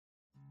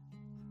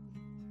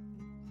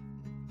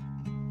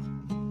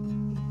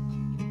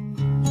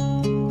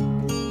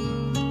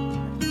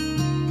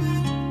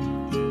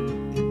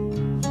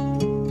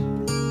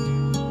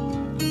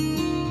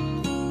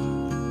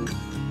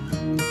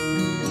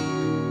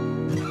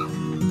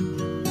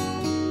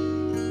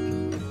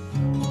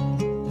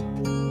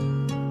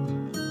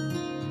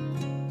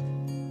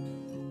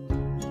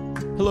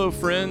Hello,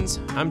 friends.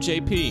 I'm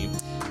JP.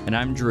 And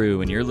I'm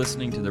Drew, and you're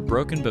listening to the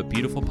Broken But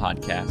Beautiful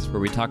podcast, where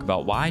we talk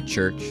about why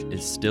church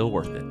is still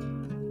worth it.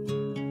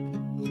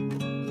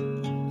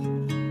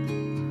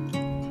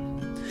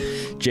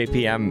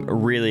 JP, I'm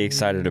really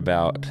excited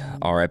about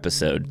our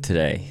episode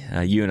today.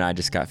 You and I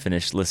just got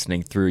finished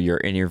listening through your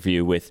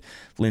interview with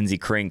Lindsay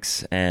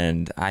Crinks,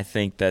 and I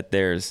think that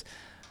there's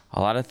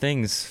a lot of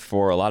things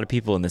for a lot of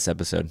people in this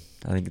episode.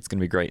 I think it's going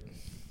to be great.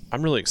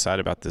 I'm really excited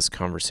about this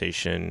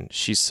conversation.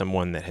 She's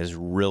someone that has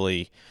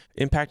really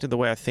impacted the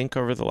way I think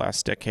over the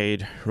last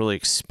decade, really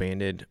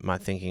expanded my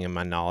thinking and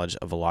my knowledge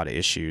of a lot of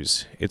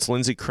issues. It's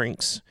Lindsay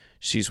Crinks.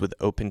 She's with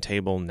Open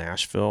Table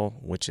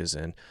Nashville, which is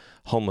an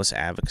homeless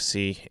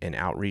advocacy and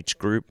outreach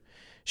group.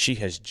 She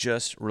has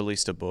just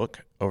released a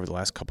book over the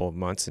last couple of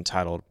months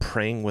entitled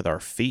Praying with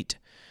Our Feet,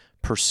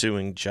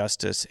 Pursuing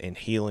Justice and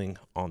Healing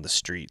on the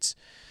Streets.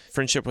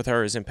 Friendship with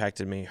her has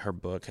impacted me. Her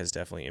book has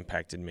definitely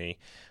impacted me.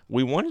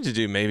 We wanted to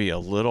do maybe a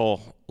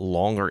little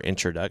longer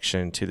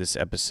introduction to this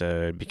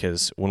episode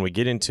because when we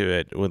get into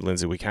it with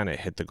Lindsay, we kind of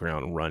hit the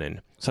ground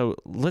running. So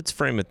let's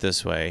frame it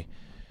this way.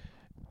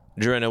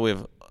 Drew, I know we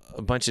have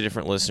a bunch of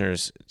different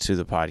listeners to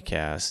the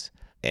podcast,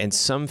 and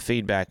some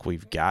feedback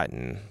we've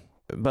gotten,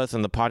 both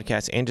on the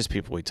podcast and just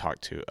people we talk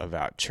to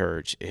about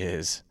church,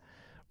 is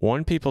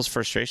one, people's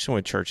frustration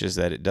with church is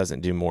that it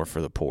doesn't do more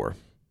for the poor.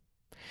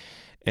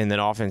 And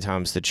then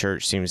oftentimes the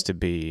church seems to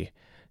be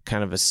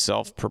kind of a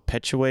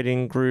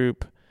self-perpetuating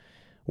group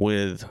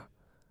with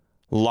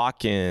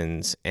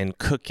lock-ins and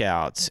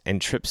cookouts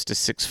and trips to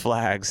Six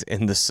Flags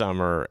in the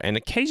summer and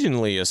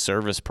occasionally a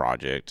service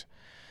project.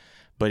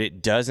 But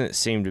it doesn't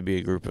seem to be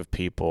a group of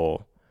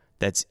people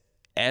that's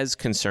as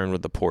concerned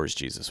with the poor as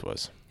Jesus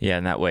was. Yeah,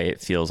 and that way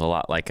it feels a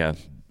lot like a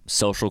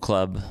social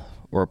club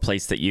or a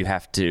place that you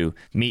have to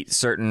meet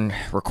certain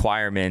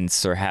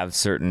requirements or have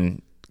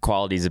certain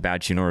qualities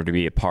about you in order to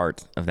be a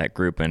part of that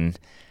group. And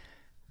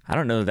I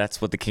don't know that that's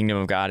what the kingdom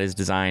of God is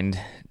designed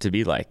to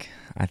be like.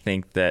 I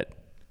think that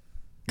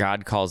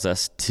God calls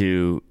us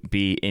to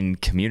be in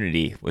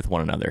community with one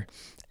another.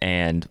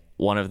 And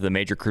one of the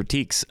major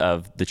critiques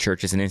of the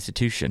church as an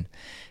institution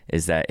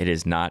is that it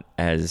is not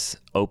as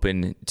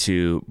open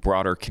to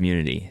broader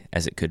community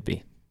as it could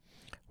be.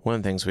 One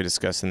of the things we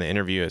discussed in the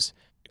interview is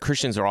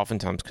Christians are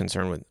oftentimes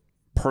concerned with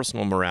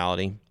personal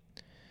morality.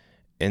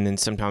 And then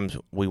sometimes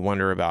we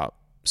wonder about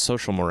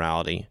social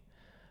morality.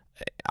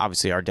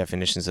 Obviously, our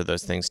definitions of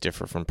those things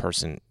differ from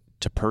person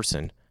to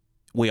person.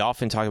 We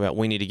often talk about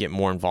we need to get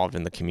more involved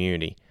in the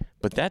community,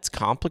 but that's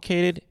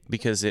complicated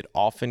because it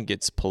often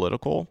gets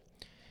political,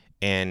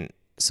 and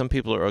some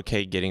people are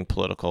okay getting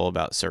political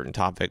about certain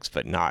topics,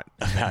 but not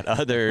about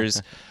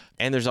others.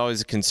 And there's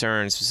always a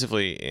concern,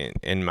 specifically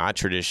in my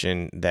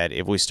tradition, that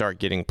if we start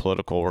getting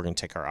political, we're going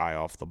to take our eye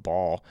off the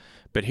ball.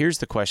 But here's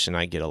the question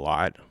I get a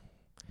lot.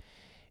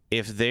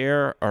 If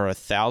there are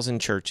 1,000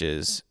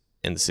 churches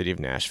in the city of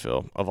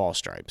Nashville of all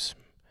stripes,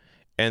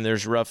 and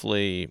there's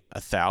roughly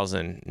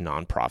 1,000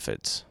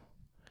 nonprofits,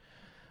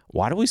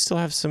 why do we still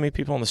have so many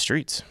people on the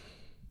streets?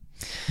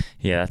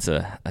 Yeah, that's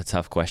a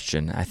tough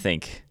question. I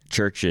think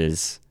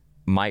churches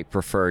might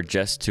prefer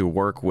just to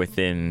work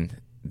within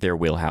their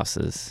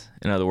wheelhouses.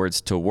 In other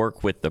words, to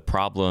work with the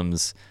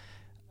problems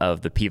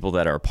of the people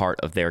that are a part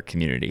of their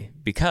community,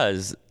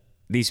 because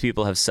these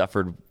people have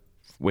suffered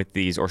with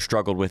these or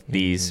struggled with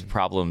these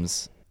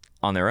problems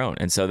on their own.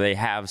 And so they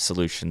have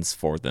solutions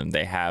for them.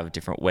 They have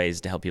different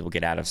ways to help people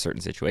get out of certain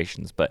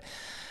situations. But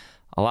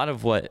a lot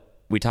of what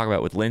we talk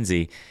about with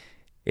Lindsay,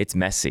 it's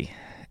messy.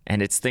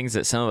 And it's things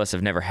that some of us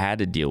have never had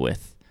to deal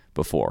with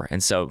before.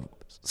 And so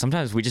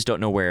sometimes we just don't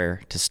know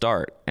where to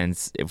start. And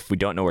if we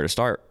don't know where to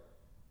start,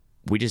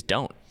 we just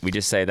don't. We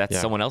just say that's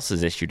someone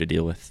else's issue to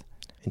deal with.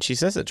 And she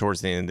says it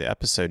towards the end of the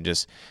episode,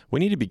 just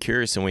we need to be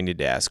curious and we need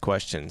to ask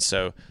questions.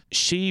 So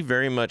she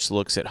very much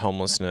looks at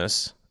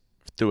homelessness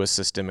through a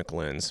systemic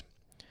lens.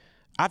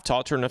 I've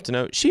talked to her enough to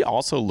know she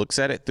also looks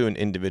at it through an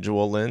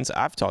individual lens.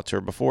 I've talked to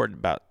her before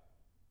about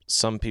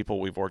some people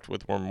we've worked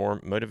with were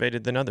more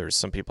motivated than others.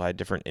 Some people had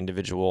different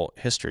individual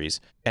histories.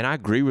 And I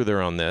agree with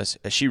her on this.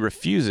 She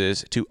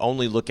refuses to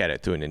only look at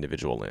it through an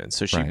individual lens.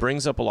 So she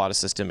brings up a lot of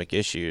systemic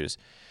issues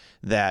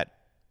that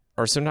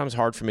are sometimes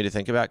hard for me to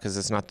think about because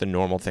it's not the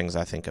normal things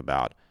I think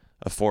about.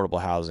 Affordable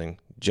housing,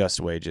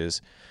 just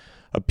wages,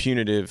 a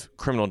punitive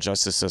criminal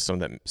justice system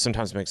that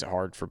sometimes makes it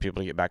hard for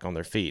people to get back on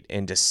their feet.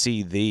 And to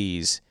see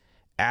these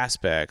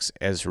aspects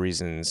as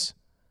reasons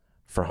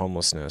for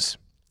homelessness.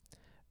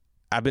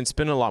 I've been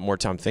spending a lot more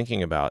time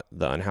thinking about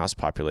the unhoused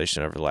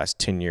population over the last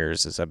 10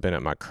 years as I've been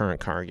at my current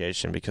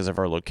congregation because of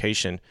our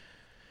location.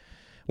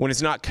 When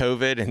it's not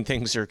COVID and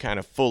things are kind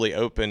of fully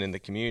open in the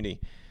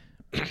community,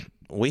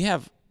 we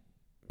have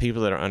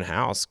people that are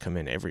unhoused come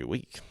in every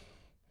week.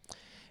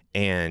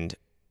 And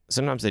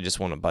sometimes they just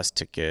want a bus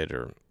ticket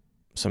or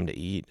something to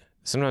eat.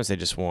 Sometimes they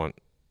just want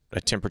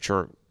a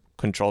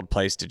temperature-controlled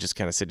place to just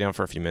kind of sit down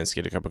for a few minutes,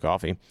 get a cup of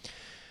coffee.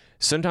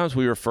 Sometimes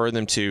we refer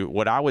them to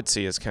what I would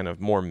see as kind of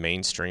more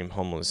mainstream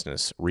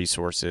homelessness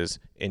resources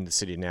in the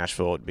city of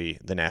Nashville. It'd be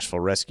the Nashville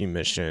Rescue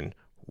Mission,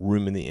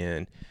 Room in the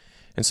Inn.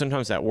 And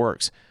sometimes that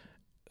works.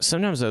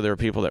 sometimes, though, there are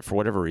people that, for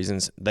whatever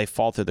reasons, they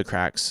fall through the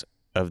cracks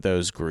of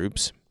those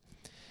groups.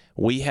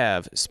 We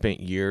have spent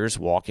years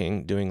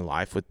doing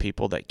life with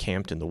people that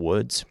camped in the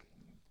woods.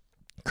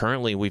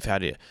 Currently, we've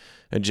had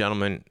a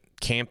gentleman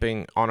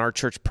camping on our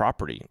church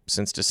property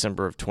since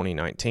December of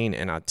 2019.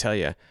 And I tell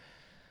you,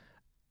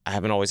 I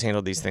haven't always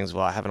handled these things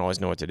well. I haven't always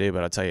known what to do,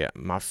 but I'll tell you,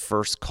 my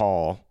first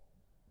call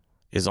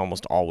is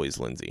almost always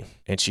Lindsay.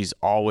 And she's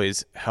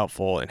always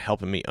helpful in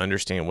helping me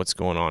understand what's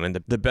going on.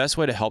 And the best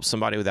way to help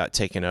somebody without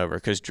taking over,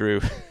 because Drew,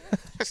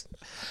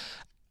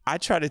 I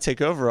try to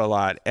take over a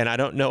lot and I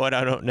don't know what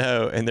I don't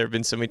know. And there have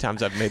been so many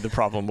times I've made the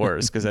problem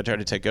worse because I try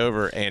to take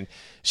over. And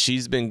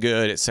she's been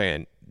good at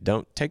saying,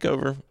 don't take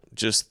over,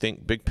 just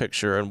think big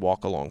picture and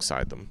walk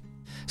alongside them.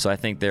 So I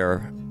think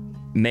there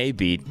may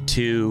be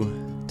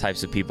two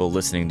types of people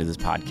listening to this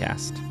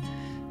podcast.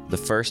 The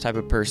first type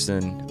of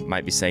person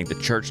might be saying the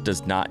church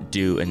does not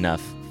do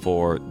enough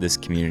for this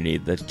community.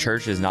 The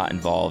church is not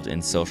involved in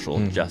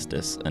social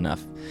justice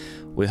enough.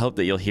 We hope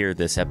that you'll hear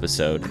this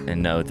episode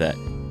and know that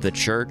the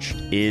church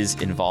is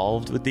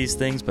involved with these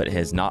things, but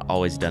has not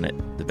always done it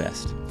the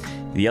best.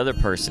 The other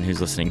person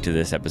who's listening to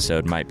this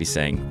episode might be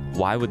saying,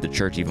 why would the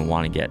church even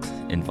want to get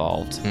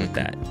involved with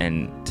that?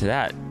 And to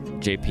that,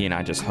 JP and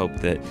I just hope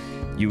that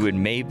you would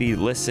maybe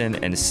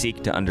listen and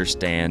seek to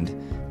understand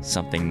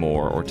something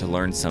more or to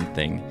learn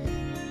something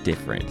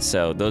different.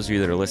 So those of you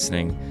that are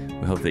listening,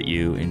 we hope that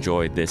you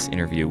enjoyed this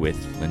interview with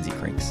Lindsay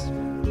Crinks.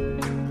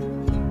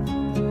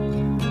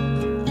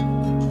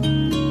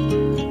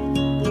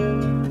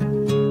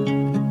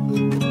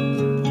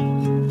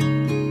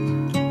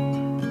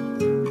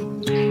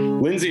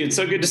 Lindsay, it's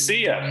so good to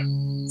see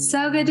you.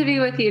 So good to be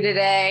with you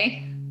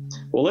today.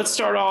 Well, let's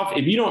start off,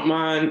 if you don't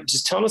mind,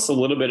 just tell us a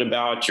little bit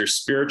about your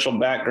spiritual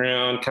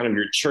background, kind of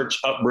your church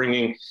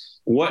upbringing.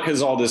 What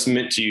has all this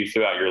meant to you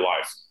throughout your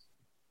life?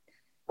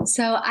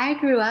 So I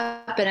grew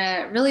up in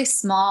a really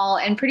small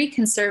and pretty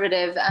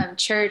conservative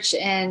church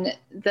in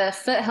the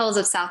foothills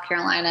of South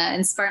Carolina,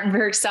 in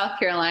Spartanburg, South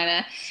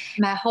Carolina.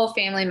 My whole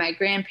family, my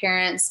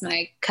grandparents,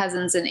 my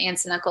cousins and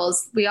aunts and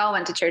uncles, we all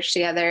went to church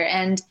together.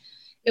 And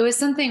it was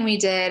something we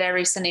did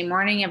every Sunday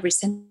morning, every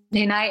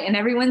Sunday night, and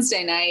every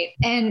Wednesday night.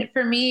 And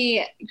for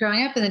me,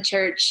 growing up in the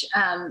church,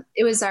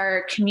 it was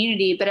our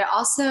community, but it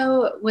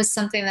also was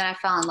something that I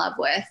fell in love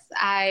with.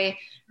 I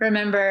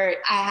remember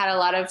I had a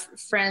lot of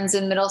friends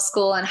in middle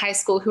school and high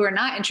school who were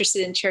not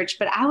interested in church,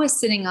 but I was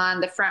sitting on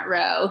the front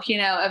row,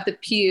 of the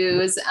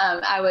pews.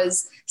 I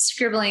was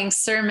scribbling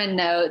sermon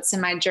notes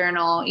in my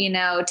journal,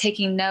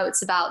 taking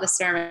notes about the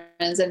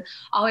sermons and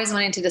always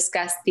wanting to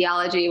discuss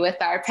theology with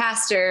our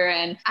pastor.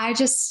 And I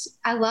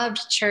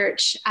loved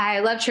church. I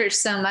loved church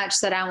so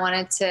much that I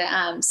wanted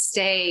to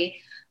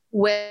stay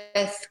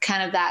with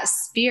kind of that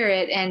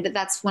spirit. And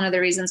that's one of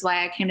the reasons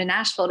why I came to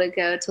Nashville to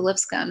go to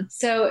Lipscomb.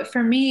 So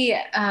for me,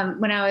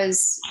 when I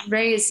was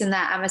raised in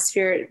that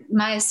atmosphere,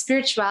 my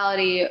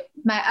spirituality,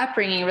 my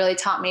upbringing really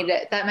taught me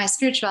that my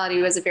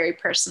spirituality was a very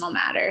personal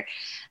matter.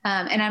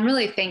 And I'm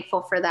really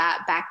thankful for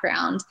that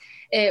background.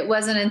 It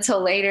wasn't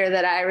until later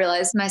that I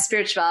realized my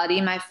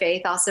spirituality, my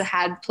faith also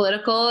had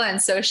political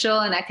and social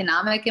and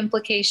economic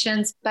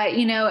implications. But,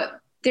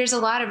 there's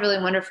a lot of really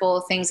wonderful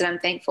things that I'm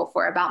thankful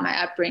for about my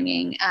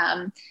upbringing.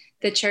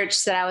 The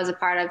church that I was a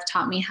part of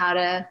taught me how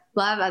to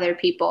love other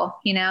people,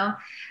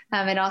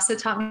 it also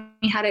taught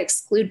me how to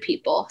exclude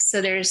people.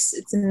 So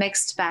it's a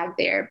mixed bag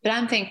there, but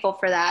I'm thankful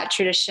for that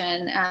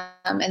tradition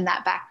and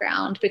that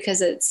background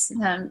because it's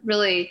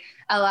really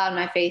allowed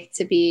my faith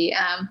to be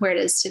where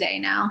it is today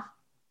now.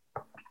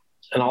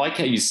 And I like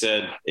how you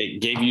said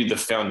it gave you the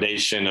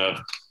foundation of,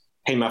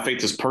 hey, my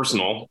faith is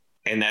personal,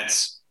 and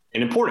that's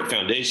an important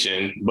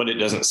foundation, but it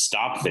doesn't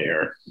stop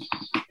there.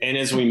 And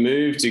as we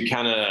move to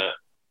kind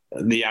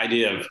of the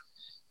idea of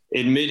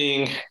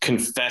admitting,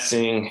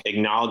 confessing,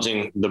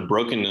 acknowledging the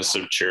brokenness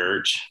of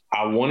church,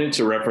 I wanted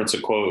to reference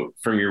a quote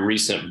from your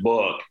recent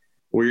book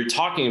where you're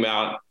talking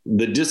about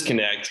the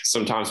disconnect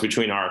sometimes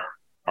between our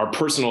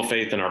personal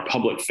faith and our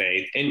public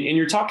faith. And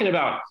you're talking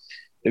about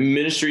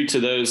ministry to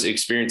those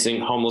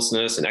experiencing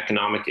homelessness and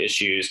economic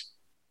issues.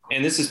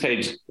 And this is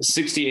page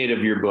 68 of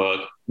your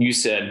book. You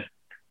said,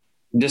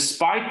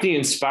 despite the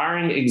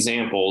inspiring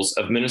examples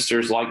of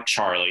ministers like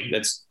Charlie,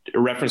 that's a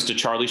reference to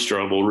Charlie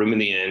Strobel, Room in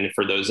the Inn,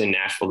 for those in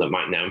Nashville that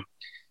might know.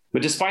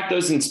 But despite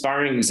those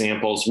inspiring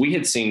examples, we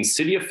had seen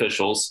city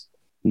officials,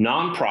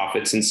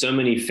 nonprofits, and so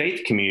many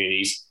faith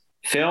communities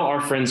fail our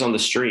friends on the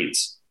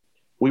streets.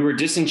 We were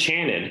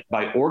disenchanted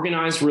by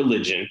organized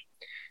religion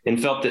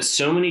and felt that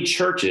so many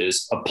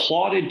churches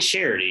applauded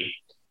charity,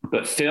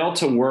 but failed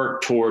to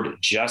work toward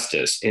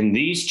justice. In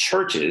these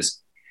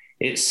churches,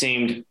 it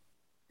seemed,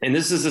 and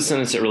this is the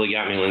sentence that really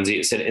got me, Lindsay.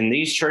 It said, in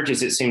these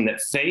churches, it seemed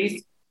that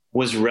faith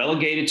was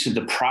relegated to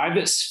the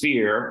private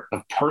sphere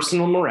of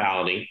personal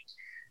morality,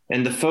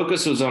 and the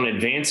focus was on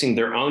advancing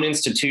their own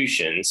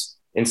institutions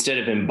instead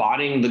of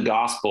embodying the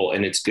gospel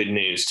and its good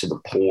news to the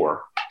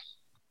poor.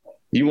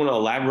 You want to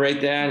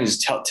elaborate that and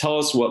just tell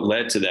us what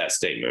led to that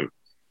statement?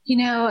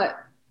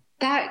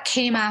 That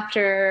came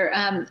after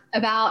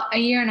about a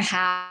year and a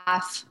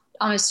half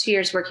almost 2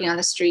 years working on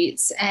the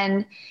streets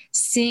and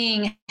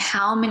seeing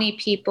how many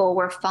people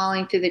were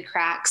falling through the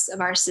cracks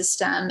of our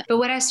system. But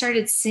what I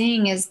started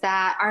seeing is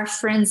that our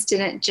friends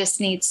didn't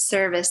just need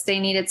service, they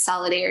needed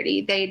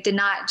solidarity. They did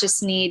not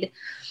just need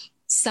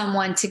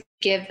someone to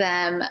give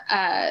them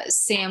a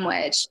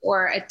sandwich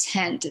or a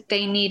tent.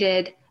 They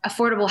needed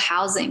affordable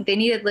housing. They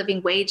needed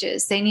living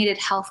wages. They needed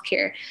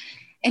healthcare.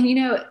 And,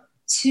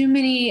 too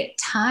many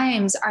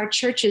times our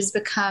churches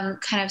become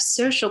kind of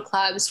social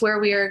clubs where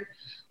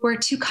we're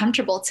too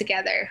comfortable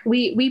together.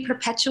 We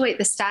perpetuate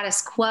the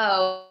status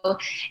quo,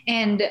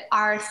 and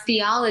our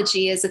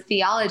theology is a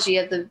theology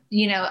of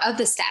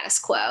the status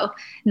quo,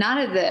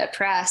 not of the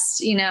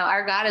oppressed.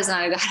 Our God is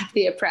not a God of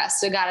the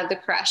oppressed, a God of the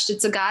crushed.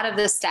 It's a God of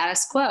the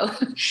status quo.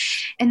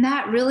 And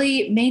that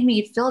really made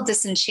me feel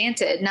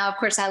disenchanted. Now, of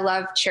course, I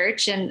love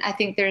church, and I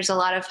think there's a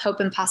lot of hope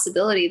and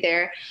possibility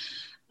there.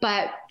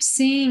 But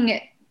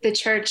seeing the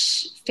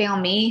church fail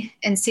me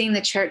and seeing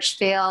the church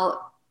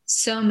fail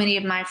so many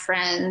of my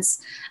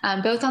friends,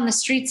 both on the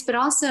streets, but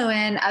also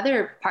in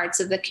other parts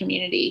of the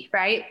community,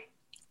 right?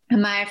 And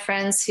my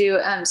friends who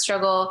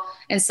struggle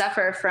and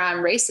suffer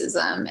from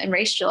racism and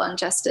racial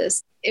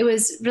injustice. It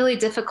was really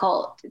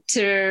difficult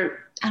to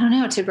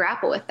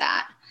grapple with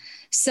that.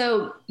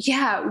 So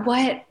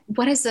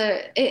what is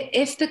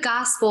if the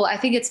gospel, I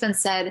think it's been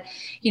said,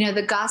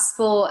 the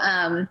gospel,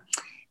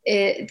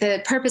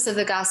 the purpose of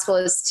the gospel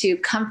is to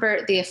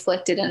comfort the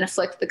afflicted and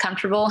afflict the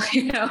comfortable.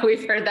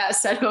 We've heard that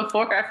said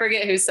before. I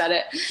forget who said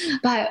it,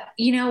 but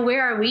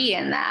where are we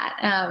in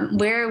that?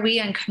 Where are we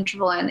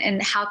uncomfortable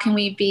and how can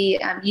we be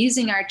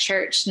using our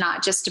church,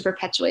 not just to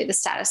perpetuate the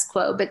status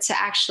quo, but to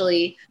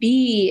actually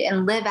be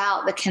and live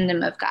out the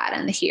kingdom of God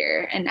in the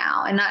here and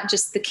now, and not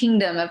just the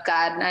kingdom of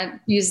God. And I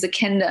use the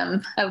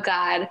kingdom of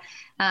God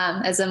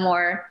as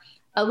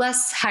a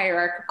less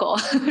hierarchical,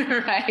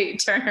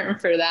 right, term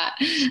for that,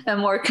 a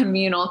more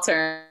communal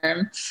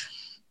term.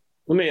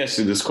 Let me ask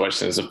you this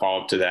question as a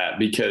follow-up to that,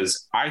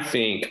 because I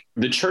think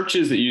the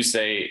churches that you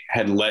say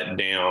had let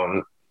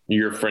down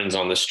your friends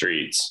on the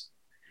streets,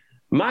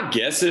 my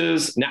guess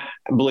is, now,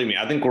 believe me,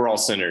 I think we're all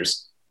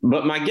sinners,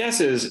 but my guess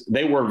is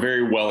they were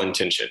very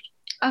well-intentioned.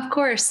 Of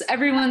course,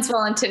 everyone's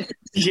well-intentioned.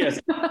 Yes.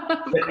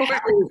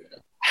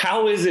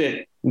 How is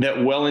it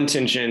that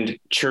well-intentioned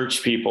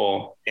church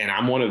people, and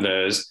I'm one of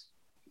those,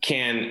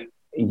 can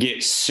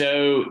get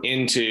so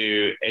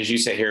into, as you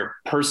say here,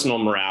 personal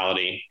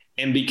morality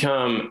and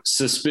become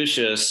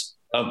suspicious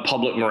of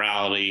public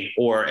morality,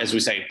 or as we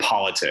say,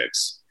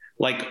 politics?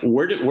 Like,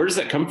 where does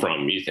that come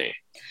from, you think?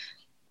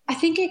 I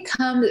think it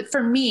comes,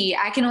 for me,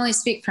 I can only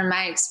speak from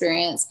my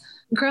experience.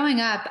 Growing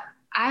up,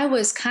 I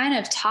was kind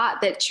of taught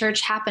that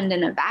church happened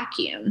in a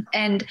vacuum.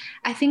 And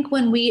I think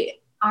when we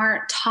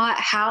aren't taught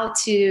how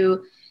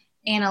to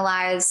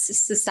analyze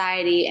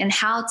society and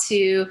how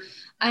to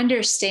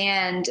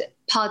understand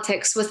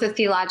politics with a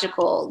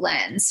theological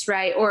lens,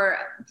 right? Or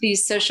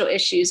these social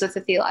issues with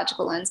a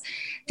theological lens,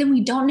 then we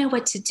don't know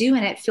what to do.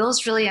 And it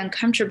feels really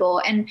uncomfortable.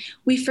 And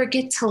we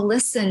forget to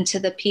listen to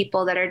the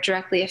people that are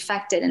directly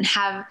affected and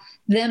have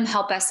them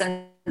help us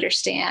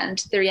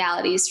understand the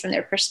realities from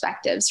their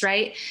perspectives,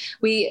 right?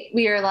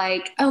 We are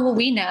like, oh, well,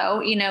 we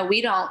know,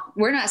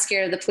 we're not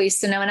scared of the police,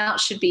 so no one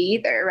else should be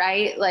either,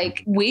 right?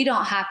 Like, we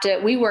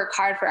work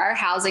hard for our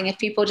housing. If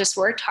people just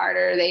worked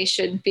harder, they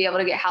should be able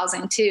to get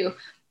housing too.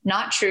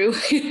 Not true.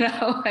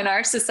 In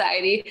our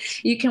society,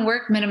 you can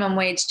work minimum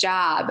wage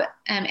job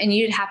and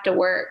you'd have to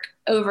work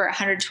over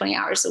 120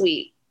 hours a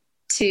week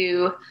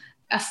to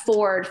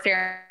afford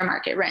fair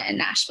market rent in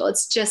Nashville.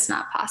 It's just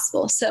not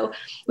possible. So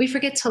we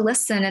forget to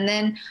listen. And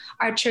then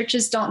our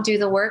churches don't do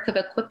the work of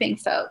equipping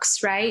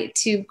folks, right,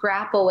 to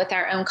grapple with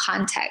our own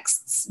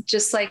contexts,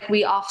 just like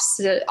we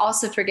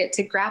also forget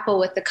to grapple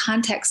with the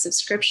context of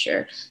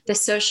Scripture, the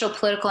social,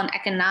 political, and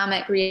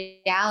economic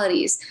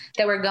realities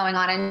that were going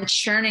on and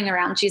churning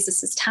around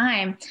Jesus's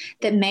time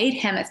that made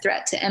him a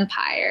threat to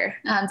empire,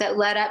 that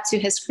led up to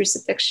his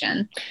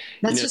crucifixion.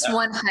 That's just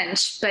one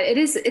hunch, but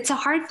it's a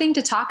hard thing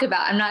to talk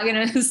about. I'm not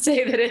going to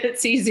say that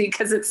it's easy,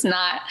 because it's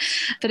not,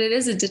 but it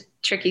is a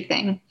tricky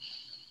thing.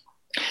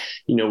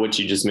 What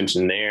you just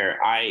mentioned there,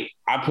 I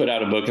put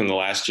out a book in the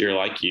last year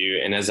like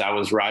you. And as I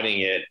was writing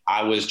it,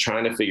 I was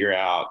trying to figure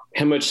out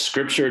how much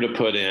scripture to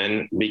put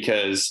in,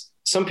 because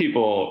some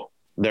people,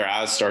 their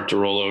eyes start to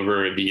roll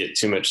over if you get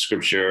too much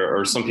scripture,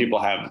 or some people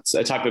have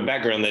a type of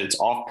background that it's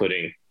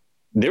off-putting.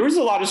 There was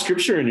a lot of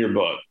scripture in your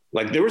book.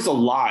 Like, there was a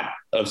lot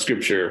of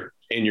scripture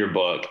in your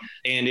book,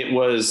 and it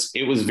was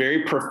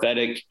very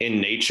prophetic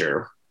in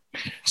nature.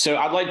 So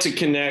I'd like to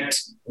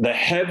connect the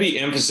heavy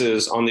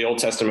emphasis on the Old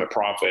Testament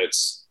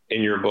prophets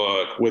in your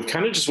book with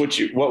kind of just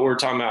what we're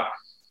talking about,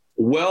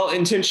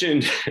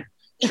 well-intentioned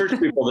church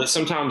people that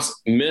sometimes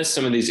miss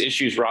some of these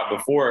issues right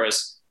before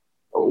us.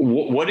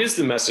 What is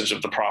the message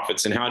of the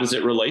prophets, and how does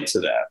it relate to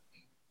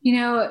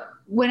that?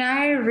 When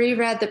I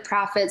reread the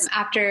prophets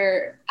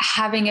after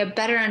having a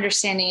better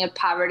understanding of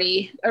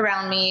poverty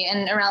around me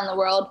and around the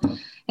world, and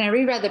I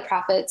reread the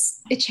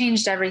prophets, it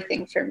changed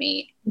everything for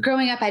me.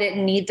 Growing up, I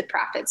didn't need the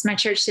prophets. My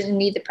church didn't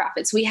need the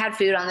prophets. We had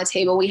food on the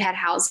table. We had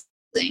housing.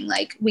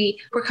 like we're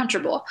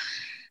comfortable.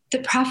 The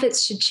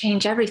prophets should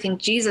change everything.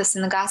 Jesus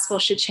and the gospel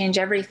should change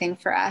everything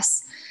for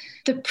us.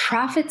 The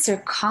prophets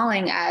are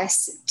calling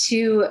us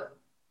to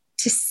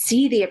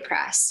see the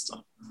oppressed,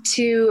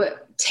 to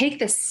take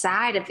the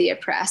side of the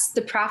oppressed.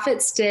 The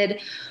prophets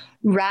did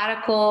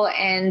radical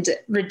and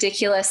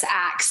ridiculous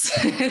acts.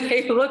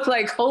 They look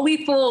like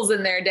holy fools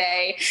in their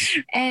day.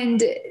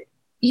 And,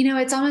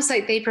 it's almost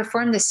like they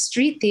performed the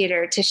street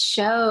theater to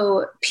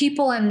show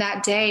people in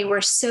that day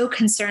were so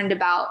concerned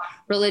about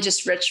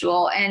religious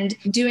ritual and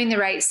doing the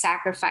right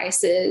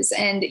sacrifices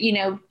and,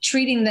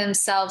 treating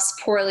themselves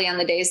poorly on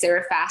the days they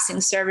were fasting.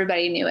 So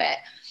everybody knew it.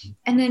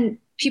 And then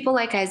people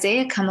like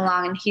Isaiah come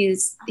along and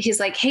he's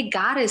like, hey,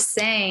 God is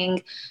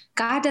saying,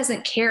 God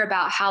doesn't care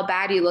about how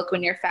bad you look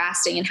when you're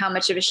fasting and how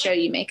much of a show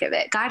you make of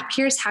it. God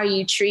cares how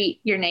you treat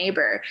your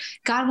neighbor.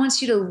 God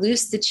wants you to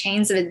loose the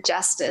chains of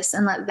injustice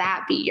and let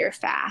that be your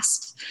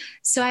fast.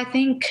 So I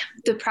think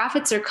the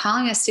prophets are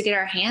calling us to get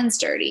our hands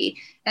dirty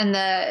and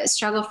the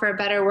struggle for a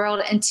better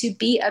world and to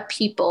be a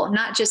people,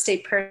 not just a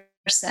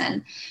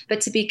person, but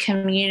to be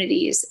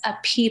communities, a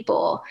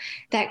people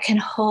that can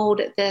hold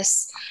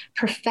this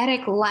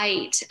prophetic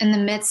light in the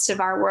midst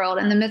of our world,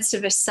 in the midst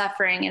of the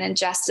suffering and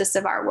injustice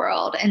of our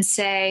world, and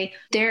say,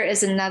 there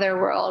is another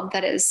world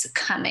that is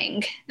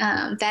coming,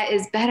 that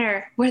is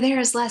better, where there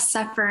is less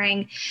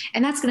suffering.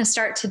 And that's going to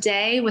start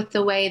today with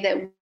the way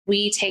that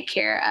we take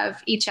care of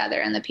each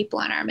other and the people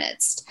in our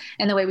midst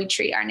and the way we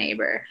treat our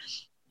neighbor.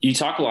 You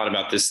talk a lot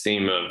about this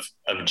theme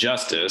of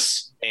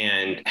justice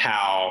and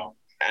how,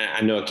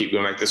 I know I keep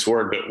going back to this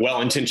word, but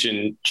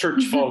well-intentioned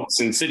church folks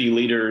and city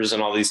leaders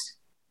and all these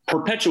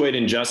perpetuate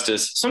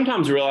injustice,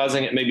 sometimes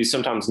realizing it, maybe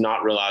sometimes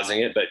not realizing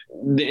it, but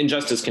the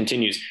injustice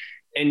continues.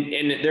 And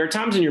there are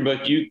times in your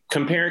book, you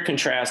compare and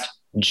contrast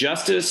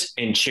justice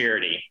and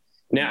charity.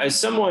 Now, as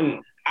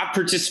someone, I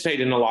participate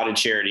in a lot of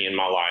charity in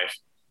my life,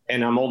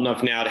 and I'm old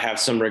enough now to have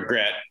some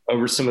regret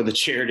over some of the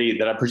charity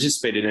that I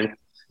participated in.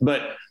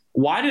 But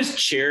why does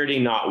charity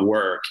not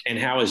work, and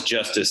how is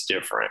justice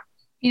different?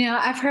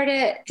 I've heard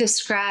it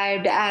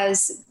described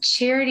as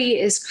charity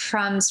is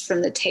crumbs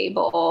from the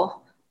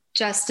table.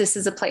 Justice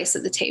is a place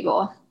at the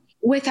table.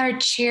 With our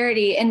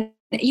charity, and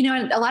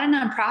a lot of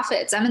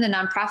nonprofits, I'm in the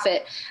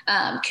nonprofit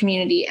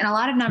community, and a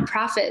lot of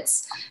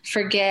nonprofits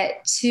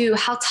forget too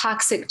how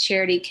toxic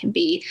charity can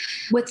be.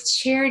 With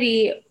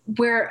charity,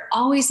 we're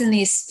always in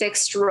these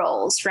fixed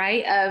roles,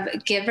 right,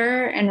 of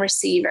giver and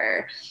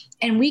receiver.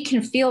 And we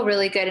can feel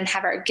really good and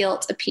have our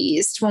guilt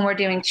appeased when we're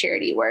doing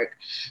charity work.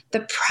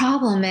 The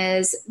problem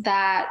is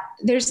that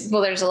there's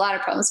a lot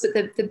of problems,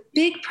 but the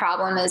big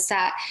problem is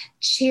that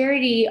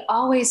charity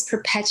always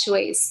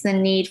perpetuates the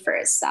need for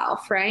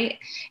itself, right?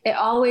 It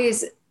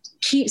always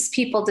keeps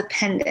people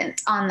dependent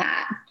on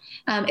that.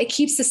 It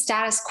keeps the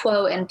status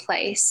quo in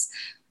place.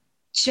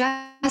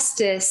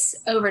 Justice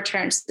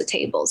overturns the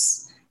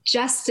tables.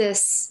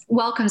 Justice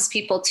welcomes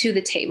people to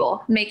the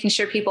table, making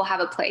sure people have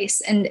a place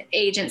and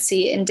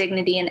agency and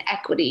dignity and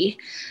equity.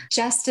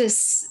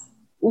 Justice,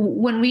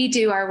 when we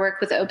do our work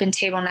with Open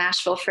Table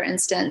Nashville, for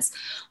instance,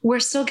 we're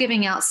still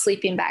giving out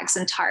sleeping bags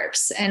and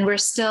tarps, and we're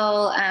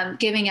still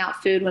giving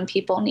out food when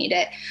people need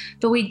it.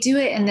 But we do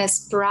it in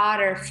this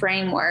broader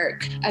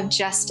framework of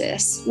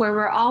justice, where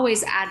we're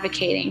always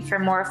advocating for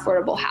more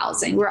affordable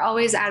housing. We're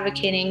always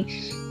advocating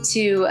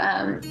to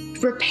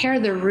repair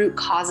the root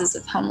causes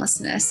of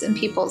homelessness in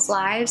people's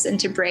lives and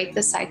to break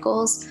the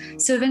cycles.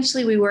 So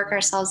eventually we work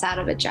ourselves out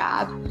of a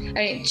job.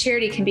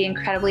 Charity can be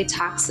incredibly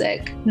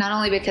toxic, not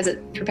only because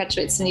it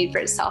perpetuates the need for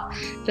itself,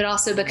 but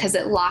also because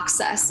it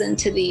locks us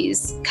into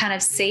these kind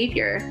of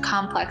savior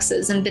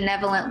complexes and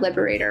benevolent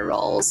liberator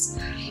roles,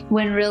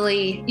 when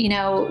really,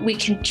 we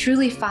can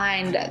truly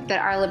find that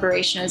our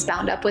liberation is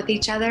bound up with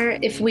each other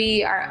if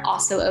we are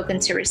also open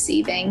to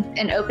receiving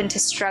and open to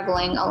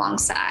struggling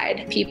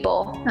alongside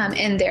people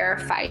in their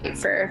fight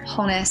for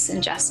wholeness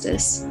and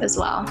justice as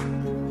well.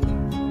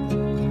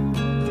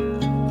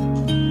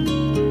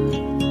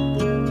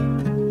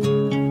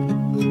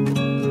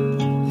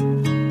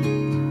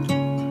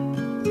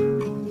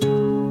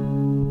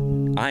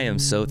 I am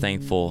so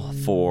thankful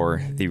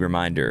for the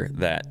reminder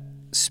that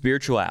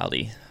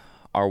spirituality,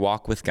 our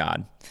walk with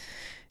God,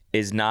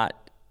 is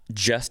not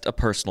just a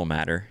personal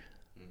matter,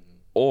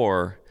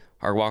 or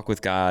our walk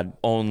with God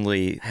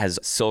only has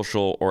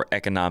social or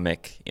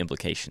economic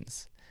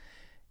implications.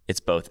 It's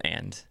both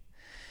and.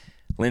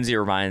 Lindsay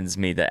reminds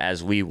me that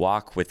as we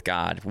walk with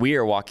God, we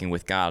are walking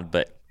with God,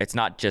 but it's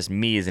not just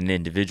me as an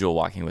individual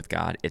walking with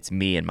God, it's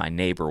me and my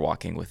neighbor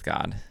walking with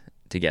God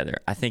together.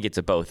 I think it's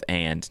a both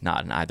and,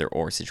 not an either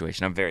or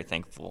situation. I'm very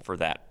thankful for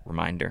that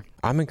reminder.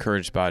 I'm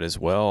encouraged by it as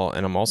well,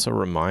 and I'm also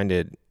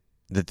reminded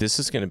that this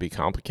is going to be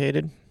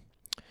complicated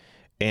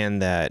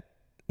and that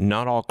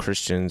not all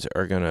Christians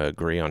are going to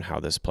agree on how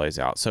this plays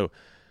out. So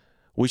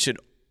we should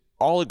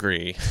all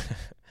agree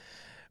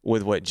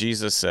with what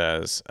Jesus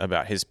says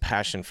about his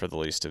passion for the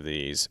least of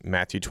these.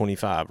 Matthew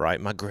 25,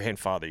 right? My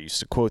grandfather used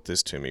to quote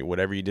this to me: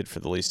 whatever you did for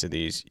the least of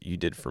these, you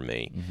did for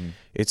me. Mm-hmm.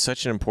 It's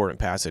such an important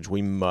passage.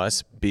 We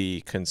must be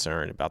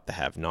concerned about the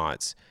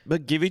have-nots,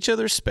 but give each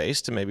other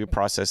space to maybe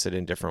process it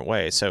in different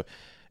ways. So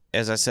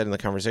as I said in the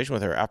conversation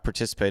with her, I've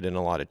participated in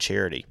a lot of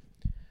charity.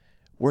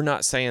 We're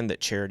not saying that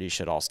charity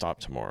should all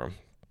stop tomorrow,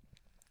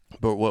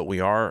 but what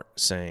we are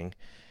saying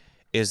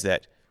is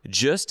that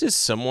just as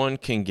someone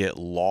can get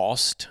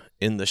lost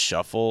in the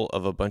shuffle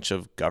of a bunch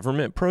of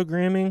government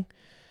programming,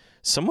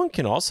 someone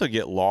can also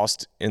get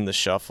lost in the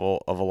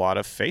shuffle of a lot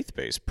of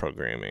faith-based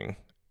programming,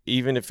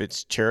 even if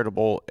it's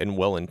charitable and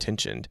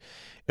well-intentioned.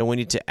 And we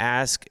need to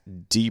ask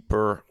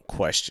deeper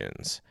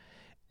questions.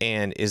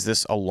 And is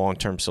this a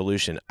long-term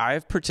solution?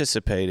 I've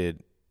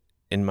participated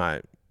in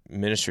my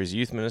ministry as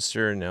youth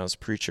minister and now as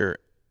preacher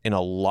in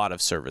a lot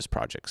of service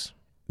projects.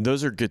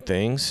 Those are good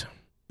things.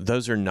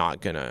 Those are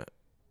not going to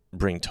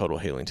bring total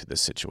healing to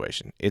this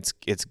situation. It's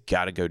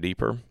got to go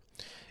deeper,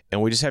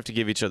 and we just have to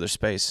give each other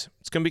space.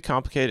 It's going to be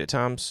complicated at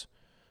times,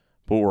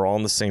 but we're all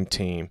on the same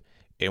team,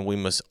 and we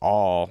must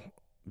all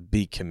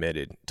be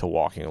committed to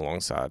walking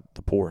alongside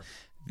the poor.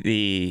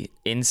 The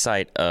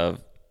insight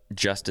of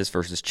justice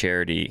versus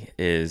charity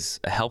is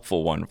a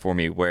helpful one for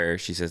me, where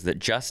she says that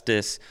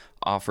justice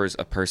offers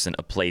a person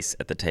a place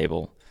at the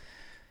table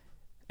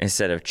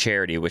instead of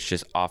charity, which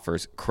just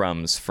offers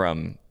crumbs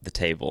from the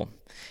table.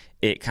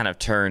 It kind of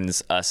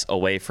turns us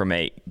away from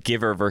a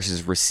giver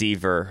versus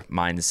receiver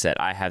mindset.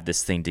 I have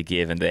this thing to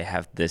give and they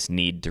have this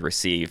need to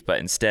receive. But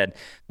instead,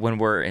 when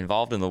we're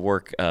involved in the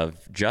work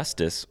of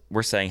justice,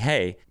 we're saying,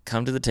 hey,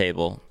 come to the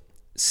table,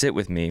 sit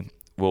with me,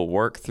 we'll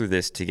work through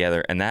this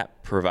together. And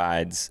that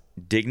provides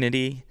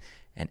dignity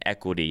and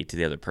equity to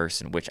the other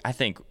person, which I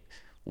think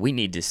we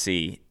need to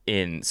see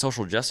in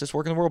social justice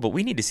work in the world, but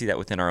we need to see that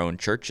within our own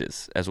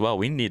churches as well.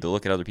 We need to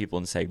look at other people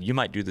and say, you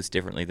might do this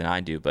differently than I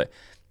do, but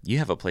you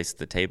have a place at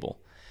the table.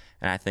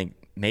 And I think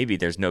maybe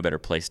there's no better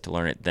place to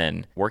learn it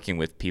than working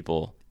with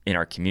people in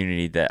our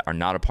community that are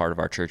not a part of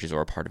our churches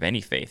or a part of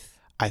any faith.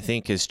 I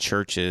think as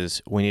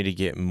churches, we need to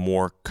get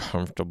more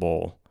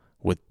comfortable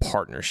with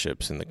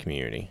partnerships in the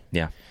community.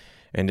 Yeah.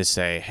 And to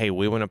say, hey,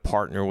 we want to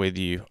partner with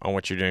you on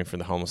what you're doing for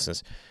the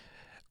homelessness.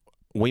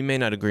 We may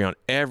not agree on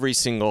every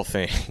single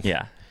thing.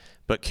 Yeah.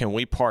 But can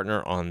we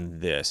partner on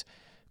this?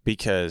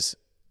 Because,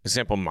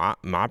 example,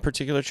 my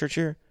particular church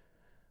here,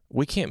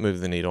 we can't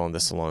move the needle on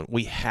this alone.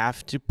 We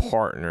have to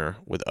partner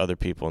with other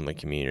people in the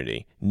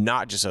community,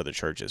 not just other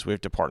churches. We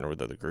have to partner with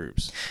other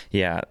groups.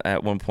 Yeah.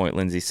 At one point,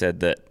 Lindsay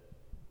said that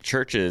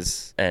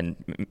churches, and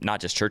not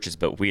just churches,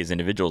 but we as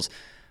individuals,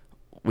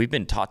 we've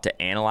been taught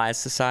to analyze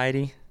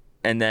society.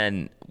 And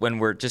then when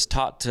we're just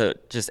taught to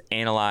just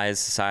analyze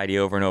society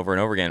over and over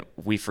and over again,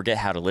 we forget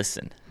how to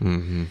listen.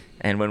 Mm-hmm.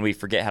 And when we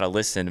forget how to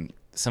listen,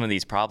 some of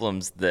these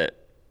problems that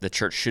the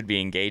church should be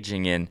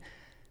engaging in,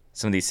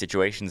 some of these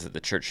situations that the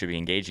church should be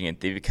engaging in,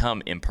 they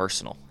become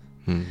impersonal.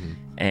 Mm-hmm.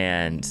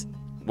 And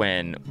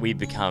when we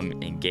become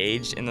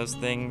engaged in those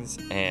things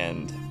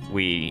and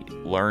we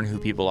learn who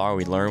people are,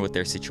 we learn what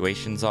their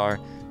situations are,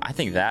 I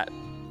think that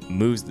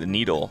moves the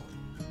needle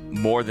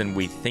more than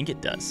we think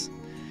it does.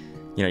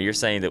 You know, you're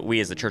saying that we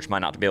as a church might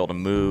not be able to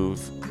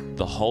move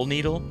the whole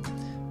needle,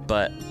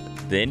 but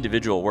the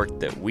individual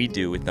work that we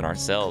do within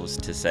ourselves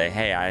to say,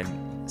 hey, I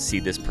see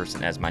this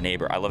person as my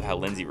neighbor. I love how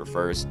Lindsay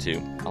refers to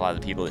a lot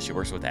of the people that she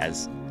works with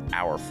as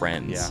our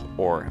friends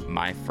or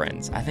my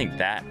friends. I think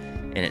that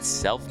in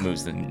itself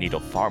moves the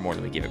needle far more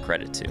than we give it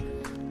credit to.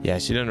 Yeah,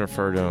 she doesn't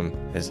refer to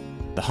them as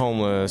the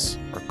homeless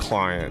or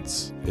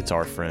clients. It's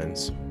our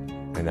friends,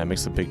 and that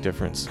makes a big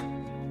difference.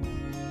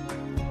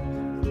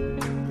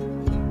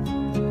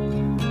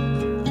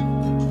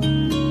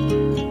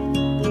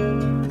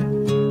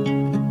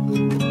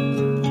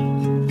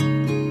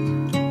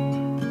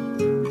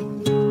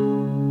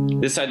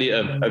 This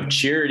idea of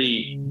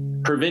charity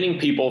preventing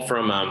people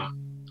from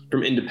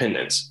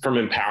independence, from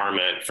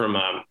empowerment, from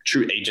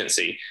true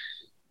agency.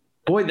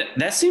 Boy,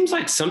 that seems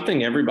like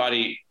something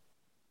everybody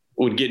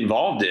would get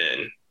involved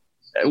in,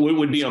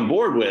 would be on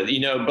board with.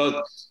 You know,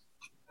 both,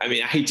 I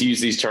mean, I hate to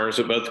use these terms,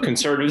 but both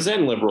conservatives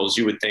and liberals,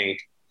 you would think,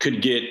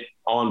 could get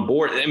on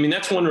board. I mean,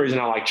 that's one reason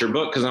I liked your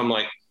book, because I'm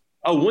like,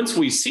 oh, once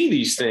we see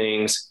these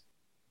things,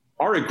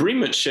 our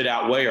agreements should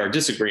outweigh our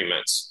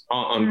disagreements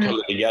on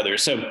coming together.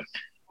 So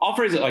I'll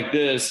phrase it like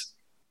this.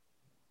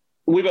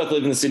 We both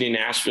live in the city of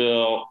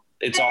Nashville.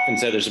 It's often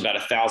said there's about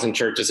 1,000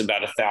 churches,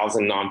 about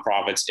 1,000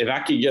 nonprofits. If I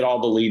could get all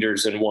the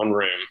leaders in one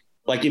room,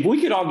 like if we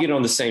could all get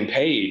on the same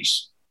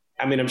page,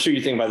 I mean, I'm sure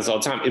you think about this all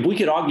the time. If we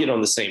could all get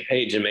on the same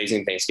page,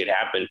 amazing things could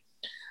happen.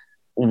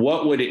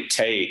 What would it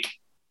take?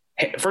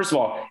 First of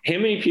all, how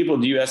many people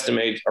do you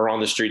estimate are on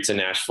the streets of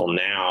Nashville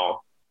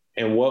now?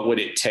 And what would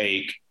it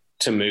take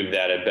to move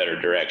that a better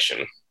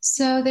direction?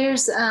 So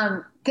there's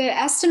The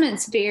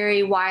estimates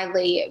vary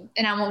widely,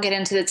 and I won't get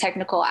into the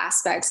technical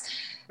aspects.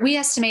 We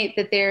estimate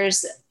that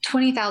there's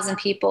 20,000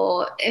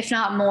 people, if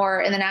not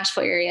more, in the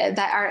Nashville area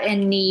that are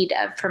in need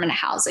of permanent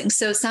housing.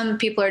 So some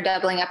people are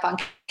doubling up on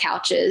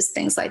couches,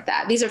 things like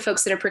that. These are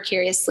folks that are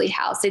precariously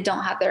housed. They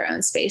don't have their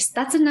own space.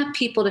 That's enough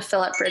people to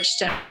fill up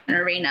Bridgestone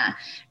Arena,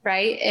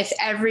 right? If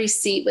every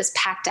seat was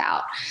packed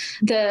out.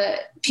 The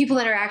people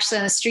that are actually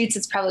on the streets,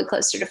 it's probably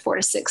closer to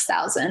 4,000 to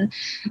 6,000.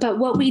 But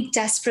what we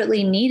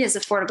desperately need is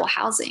affordable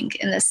housing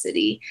in this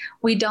city.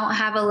 We don't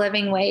have a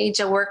living wage,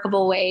 a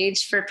workable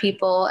wage for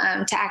people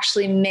to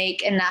actually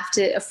make enough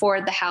to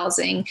afford the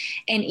housing.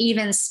 And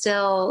even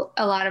still,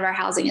 a lot of our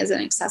housing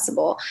isn't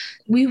accessible.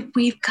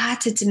 We've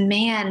got to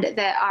demand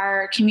that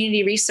our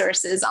community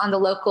resources on the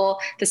local,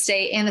 the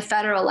state, and the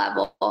federal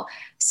level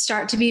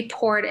start to be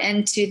poured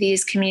into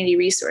these community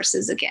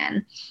resources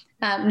again.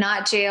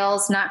 Not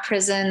jails, not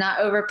prison, not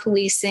over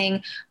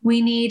policing.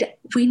 We need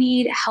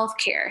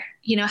healthcare,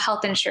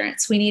 health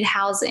insurance. We need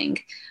housing.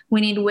 We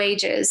need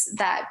wages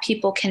that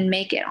people can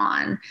make it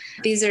on.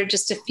 These are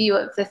just a few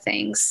of the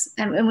things.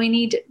 And we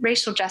need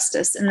racial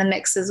justice in the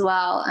mix as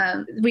well.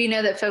 We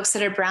know that folks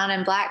that are brown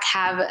and Black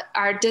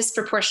are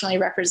disproportionately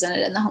represented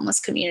in the homeless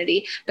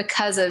community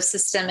because of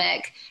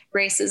systemic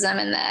racism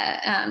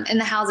in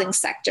the housing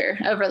sector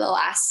over the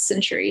last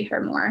century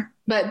or more.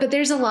 But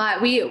there's a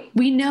lot.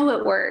 We know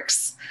it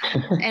works,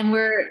 and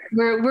we're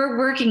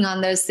working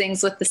on those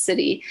things with the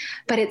city.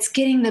 But it's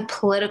getting the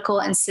political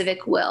and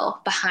civic will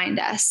behind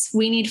us.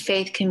 We need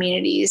faith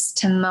communities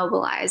to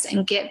mobilize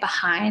and get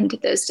behind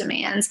those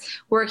demands,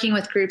 working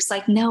with groups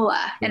like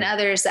NOAA and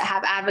others that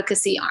have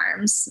advocacy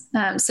arms,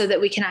 so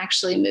that we can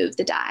actually move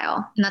the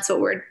dial. And that's what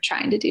we're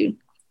trying to do.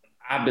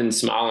 I've been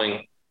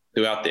smiling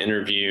throughout the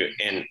interview,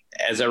 and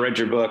as I read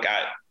your book,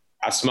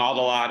 I smiled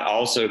a lot. I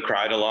also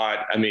cried a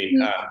lot. I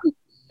mean,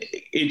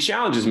 it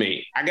challenges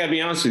me. I got to be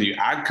honest with you.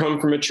 I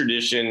come from a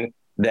tradition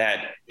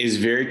that is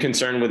very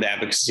concerned with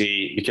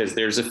advocacy because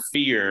there's a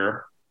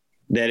fear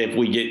that if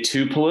we get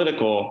too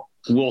political,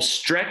 we'll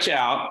stretch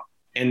out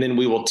and then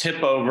we will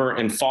tip over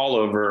and fall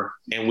over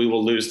and we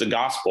will lose the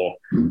gospel.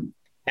 And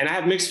I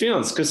have mixed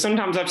feelings because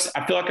sometimes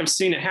I feel like I've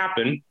seen it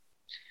happen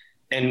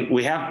and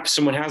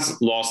someone has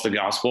lost the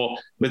gospel,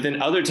 but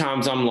then other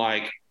times I'm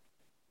like,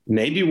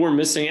 maybe we're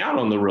missing out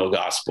on the real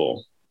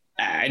gospel.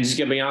 I just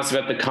got to be honest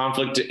about the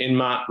conflict in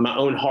my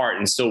own heart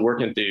and still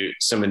working through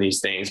some of these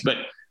things. But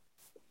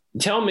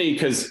tell me,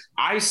 because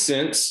I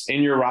sense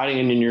in your writing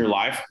and in your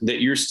life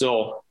that you're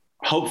still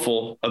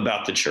hopeful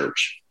about the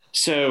church.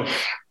 So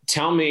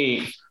tell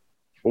me,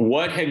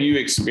 what have you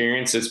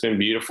experienced that's been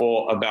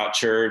beautiful about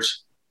church?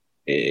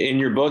 In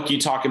your book, you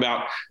talk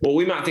about what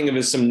we might think of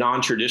as some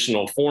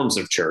non-traditional forms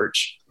of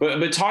church,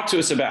 but talk to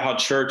us about how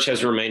church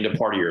has remained a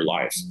part of your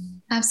life.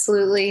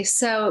 Absolutely.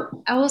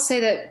 So I will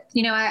say that,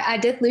 I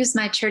did lose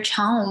my church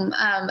home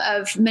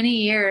of many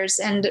years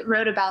and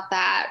wrote about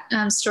that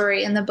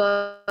story in the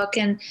book.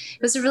 And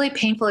it was a really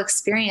painful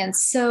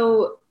experience.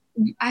 So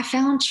I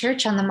found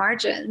church on the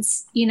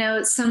margins.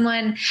 Andrew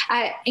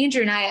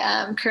and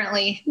I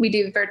currently, we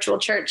do virtual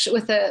church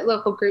with a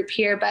local group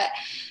here,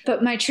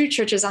 but my true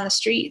church is on the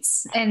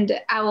streets. And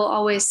I will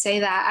always say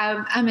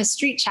that I'm a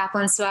street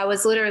chaplain. So I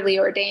was literally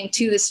ordained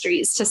to the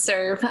streets to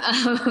serve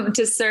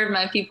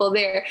my people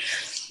there.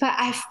 But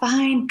I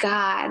find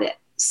God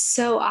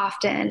so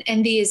often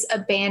in these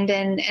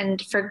abandoned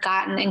and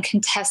forgotten and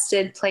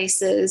contested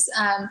places.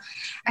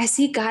 I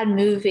see God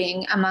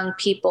moving among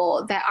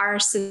people that our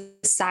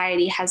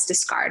society has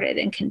discarded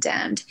and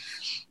condemned.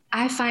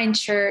 I find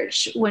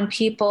church when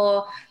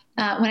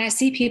I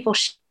see people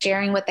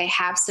sharing what they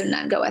have so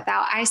none go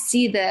without. I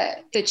see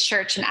the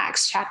church in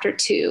Acts chapter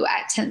 2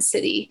 at Tent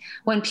City,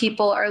 when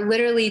people are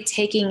literally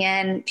taking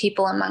in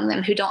people among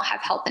them who don't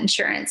have health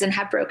insurance and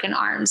have broken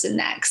arms and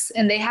necks,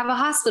 and they have a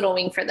hospital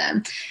wing for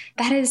them.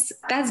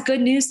 That's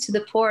good news to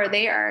the poor.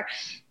 They are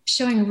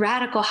showing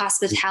radical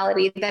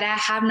hospitality that I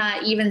have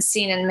not even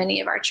seen in many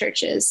of our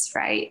churches,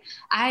 right?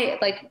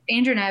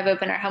 Andrew and I have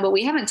opened our home, but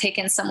we haven't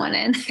taken someone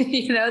in,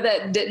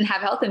 that didn't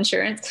have health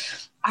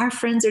insurance. Our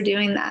friends are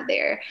doing that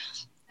there.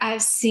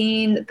 I've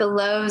seen the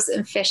loaves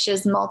and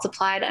fishes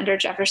multiplied under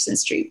Jefferson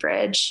Street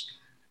Bridge.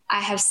 I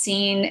have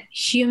seen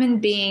human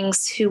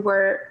beings who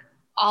were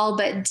all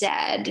but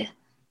dead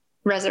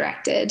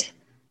resurrected.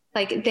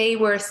 Like they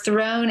were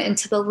thrown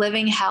into the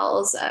living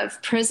hells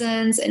of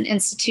prisons and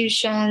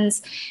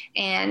institutions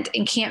and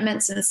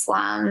encampments and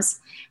slums.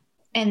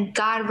 And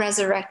God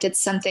resurrected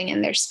something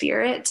in their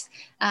spirit.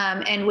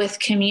 And with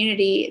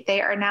community,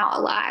 they are now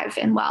alive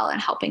and well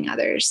and helping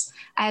others.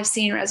 I have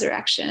seen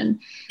resurrection.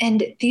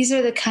 And these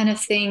are the kind of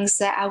things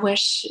that I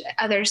wish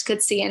others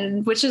could see.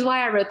 And which is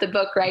why I wrote the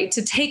book, right?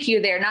 To take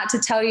you there, not to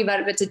tell you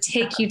about it, but to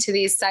take you to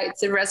these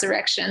sites of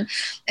resurrection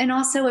and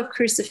also of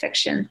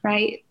crucifixion,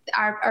 right?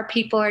 Our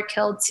people are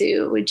killed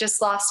too. We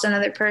just lost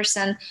another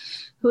person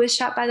who was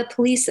shot by the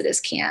police at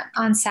his camp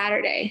on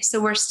Saturday. So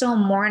we're still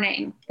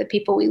mourning the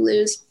people we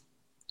lose.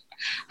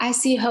 I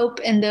see hope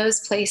in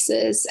those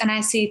places, and I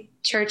see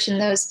church in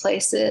those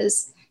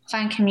places,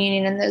 find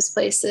communion in those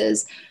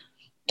places.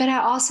 But I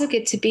also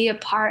get to be a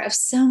part of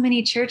so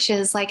many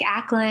churches like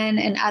Ackland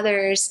and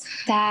others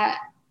that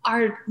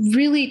are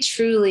really,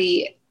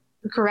 truly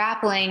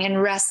grappling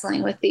and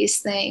wrestling with these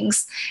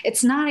things.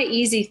 It's not an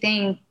easy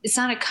thing. It's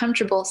not a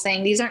comfortable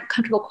thing. These aren't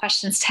comfortable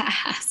questions to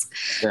ask.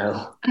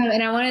 No.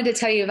 And I wanted to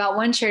tell you about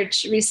one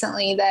church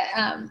recently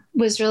that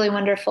was really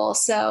wonderful.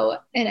 So,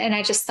 and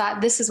I just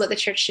thought this is what the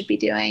church should be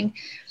doing.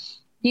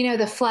 You know,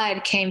 the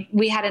flood came,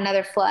 we had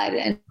another flood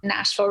in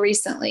Nashville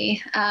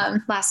recently,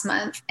 last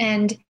month,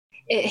 and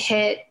it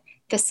hit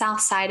the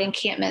South Side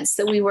encampments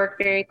that we work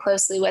very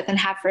closely with and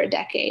have for a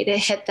decade. It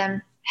hit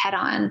them head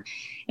on.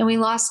 And we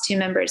lost 2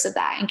 members of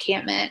that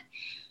encampment.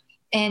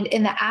 And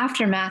in the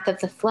aftermath of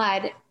the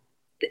flood,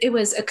 it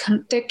was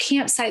the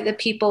campsite that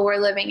people were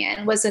living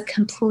in was a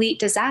complete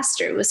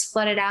disaster. It was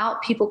flooded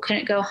out. People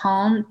couldn't go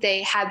home.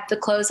 They had the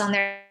clothes on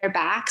their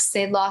backs.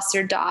 They lost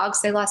their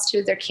dogs. They lost 2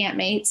 of their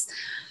campmates.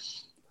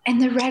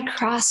 And the Red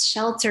Cross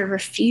shelter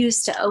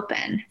refused to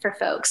open for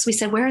folks. We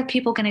said, where are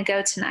people going to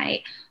go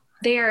tonight?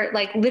 They are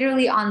like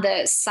literally on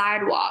the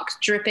sidewalk,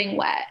 dripping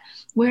wet.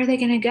 Where are they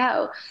going to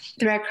go?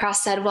 The Red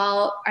Cross said,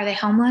 well, are they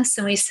homeless?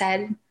 And we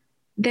said,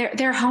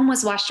 their home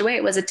was washed away.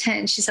 It was a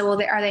tent. She said,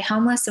 well, are they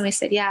homeless? And we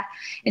said, yeah.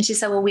 And she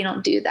said, well, we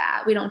don't do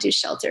that. We don't do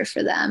shelter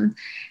for them.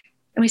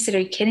 And we said, are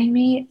you kidding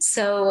me?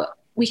 So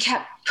we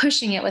kept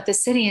pushing it with the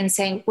city and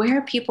saying, where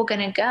are people going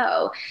to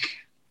go?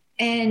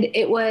 And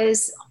it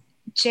was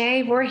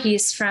Jay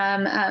Voorhees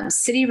from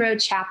City Road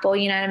Chapel,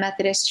 United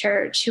Methodist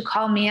Church, who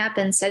called me up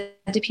and said,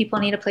 do people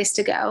need a place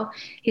to go?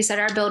 He said,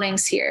 our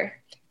building's here.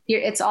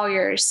 It's all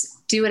yours.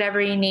 Do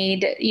whatever you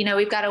need. You know,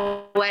 we've got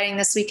a wedding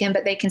this weekend,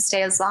 but they can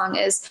stay as long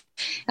as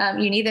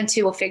you need them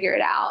to. We'll figure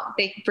it out.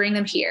 They bring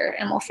them here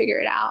and we'll figure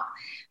it out.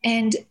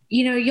 And,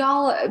 you know,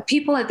 y'all,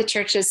 people at the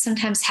churches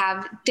sometimes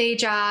have day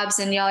jobs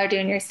and y'all are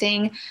doing your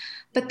thing.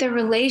 But the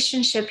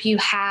relationship you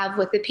have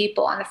with the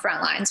people on the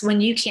front lines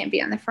when you can't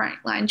be on the front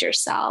lines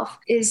yourself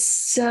is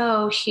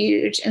so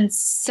huge and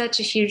such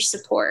a huge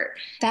support.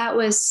 That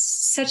was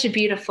such a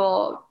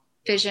beautiful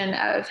vision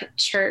of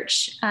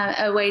church,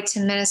 a way to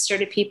minister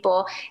to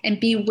people and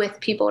be with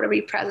people, to be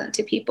present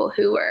to people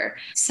who were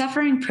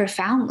suffering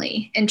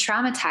profoundly and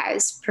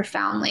traumatized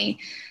profoundly.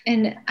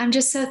 And I'm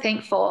just so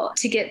thankful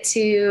to get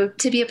to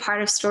be a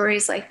part of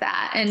stories like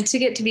that and to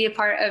get to be a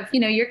part of, you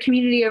know, your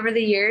community over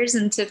the years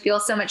and to feel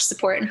so much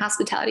support and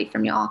hospitality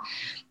from y'all.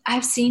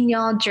 I've seen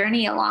y'all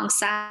journey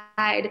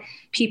alongside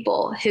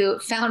people who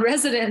found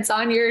residence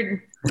on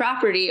your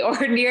property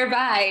or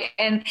nearby.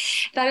 And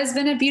that has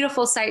been a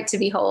beautiful sight to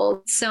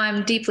behold. So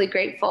I'm deeply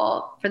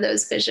grateful for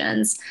those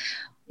visions.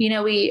 You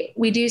know, we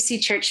do see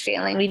church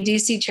failing. We do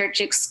see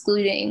church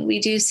excluding. We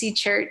do see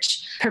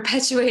church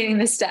perpetuating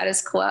the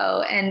status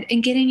quo and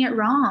getting it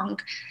wrong.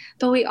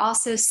 But we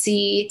also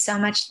see so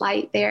much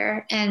light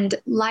there. And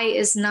light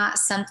is not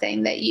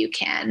something that you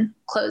can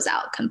close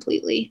out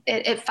completely.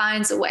 It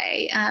finds a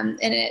way, and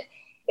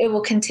it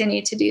will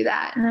continue to do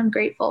that. And I'm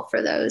grateful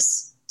for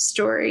those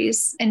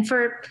stories and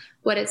for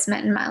what it's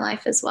meant in my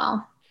life as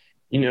well.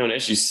 You know, and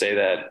as you say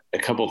that, a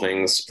couple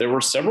things, there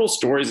were several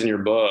stories in your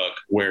book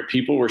where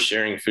people were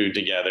sharing food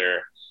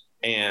together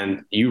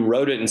and you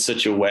wrote it in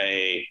such a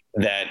way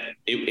that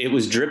it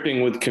was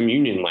dripping with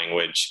communion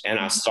language. And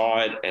I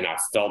saw it and I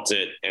felt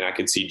it and I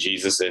could see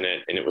Jesus in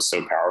it. And it was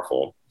so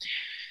powerful.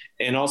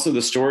 And also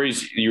the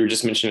stories you were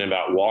just mentioning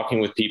about walking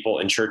with people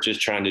in churches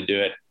trying to do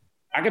it.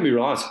 I can be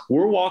real honest.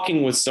 We're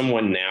walking with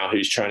someone now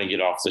who's trying to get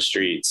off the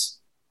streets.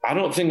 I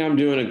don't think I'm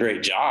doing a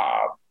great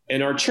job.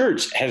 And our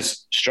church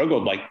has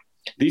struggled. Like,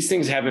 these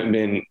things haven't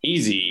been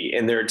easy.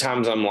 And there are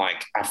times I'm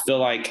like, I feel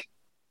like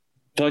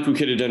we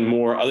could have done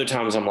more. Other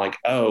times I'm like,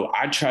 oh,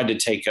 I tried to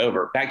take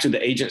over. Back to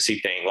the agency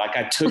thing. Like,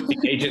 I took the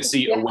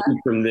agency away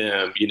from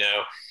them, you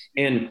know?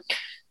 And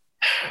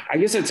I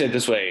guess I'd say it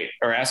this way,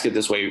 or ask it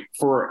this way,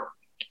 for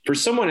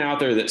someone out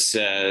there that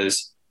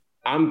says,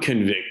 I'm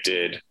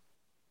convicted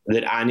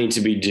that I need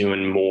to be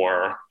doing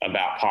more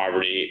about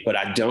poverty, but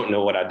I don't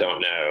know what I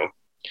don't know.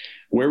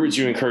 Where would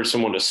you encourage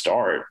someone to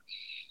start?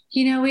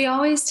 You know, we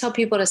always tell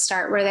people to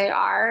start where they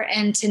are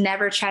and to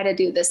never try to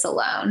do this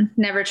alone,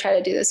 never try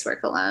to do this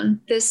work alone.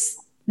 This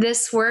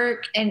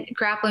work and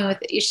grappling with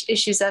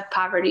issues of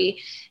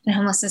poverty and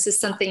homelessness is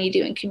something you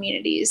do in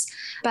communities.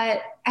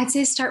 But I'd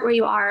say start where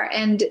you are.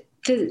 And,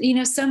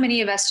 so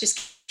many of us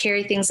just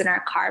carry things in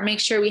our car. Make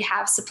sure we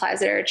have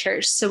supplies at our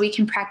church so we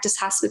can practice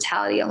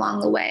hospitality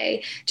along the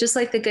way, just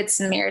like the Good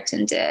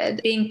Samaritan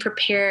did, being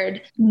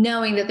prepared,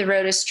 knowing that the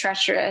road is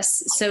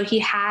treacherous. So he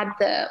had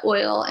the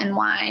oil and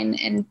wine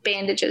and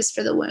bandages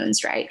for the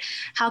wounds, right?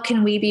 How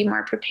can we be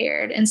more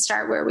prepared and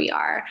start where we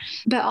are?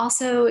 But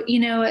also,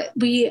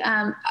 we,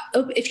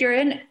 if you're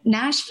in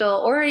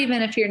Nashville, or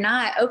even if you're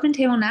not, Open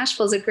Table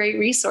Nashville is a great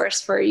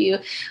resource for you.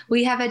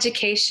 We have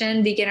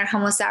education, beginner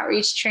homeless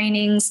outreach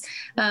trainings.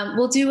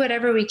 We'll do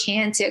whatever we we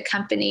can to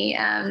accompany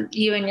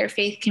you and your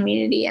faith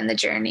community and the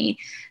journey.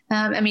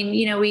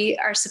 We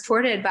are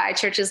supported by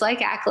churches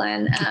like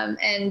Ackland,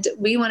 and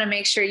we want to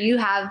make sure you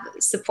have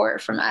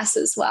support from us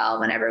as well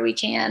whenever we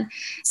can.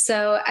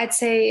 So I'd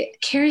say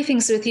carry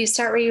things with you,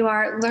 start where you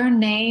are, learn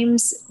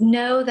names,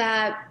 know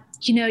that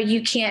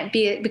you can't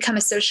become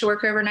a social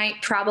worker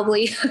overnight,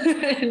 probably.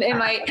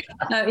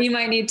 You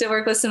might need to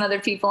work with some other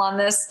people on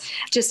this.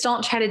 Just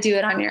don't try to do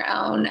it on your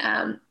own.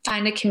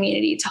 Find a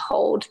community to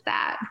hold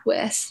that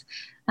with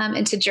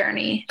and to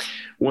journey.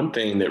 One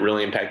thing that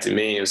really impacted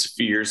me was a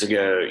few years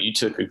ago, you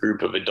took a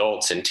group of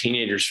adults and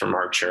teenagers from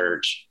our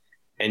church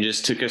and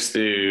just took us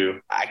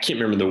through, I can't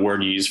remember the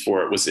word you used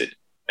for it. Was it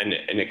an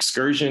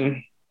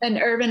excursion? An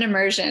urban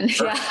immersion.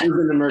 Yeah.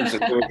 Urban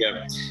immersion. There we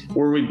go.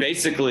 Where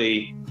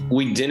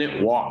we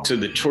didn't walk to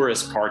the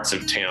tourist parts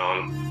of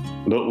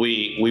town, but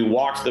we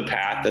walked the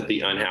path that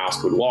the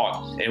unhoused would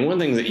walk. And one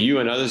thing that you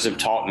and others have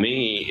taught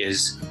me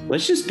is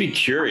let's just be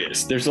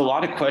curious. There's a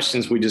lot of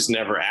questions we just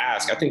never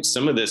ask. I think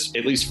some of this,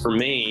 at least for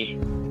me,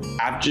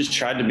 I've just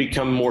tried to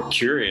become more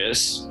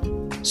curious,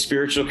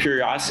 spiritual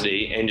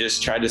curiosity, and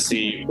just tried to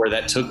see where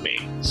that took me.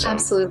 So.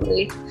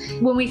 Absolutely.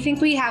 When we think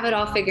we have it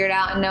all figured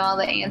out and know all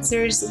the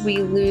answers, we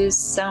lose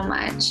so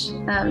much.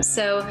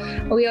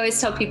 So we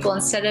always tell people,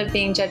 instead of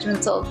being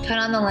judgmental, put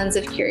on the lens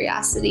of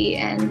curiosity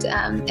and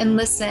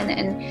listen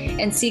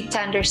and seek to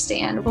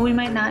understand what we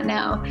might not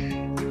know,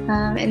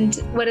 and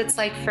what it's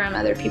like from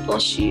other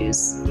people's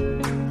shoes.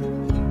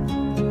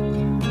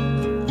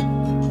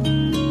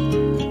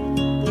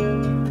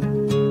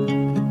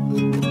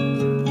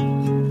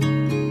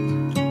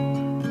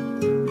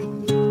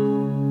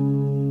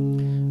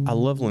 I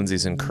love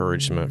Lindsay's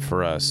encouragement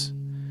for us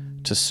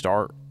to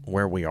start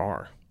where we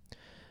are.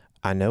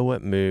 I know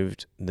what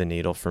moved the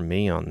needle for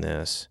me on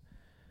this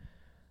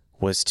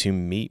was to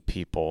meet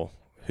people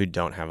who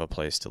don't have a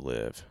place to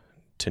live,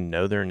 to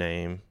know their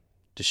name,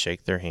 to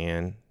shake their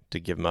hand, to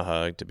give them a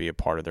hug, to be a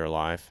part of their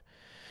life.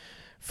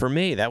 For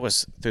me, that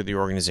was through the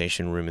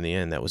organization Room in the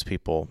Inn. That was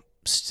people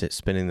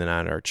spending the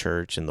night at our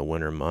church in the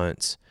winter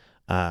months.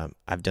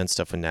 I've done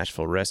stuff with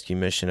Nashville Rescue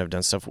Mission. I've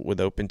done stuff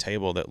with Open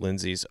Table that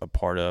Lindsay's a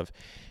part of.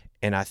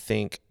 And I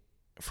think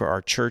for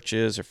our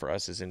churches or for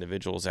us as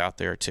individuals out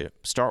there to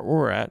start where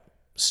we're at,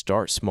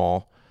 start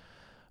small.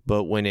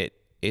 But when it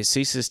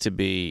ceases to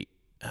be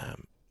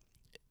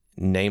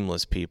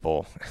nameless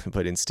people,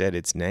 but instead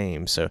it's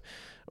named. So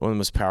one of the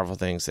most powerful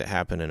things that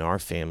happened in our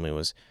family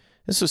was,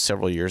 this was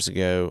several years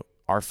ago,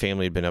 our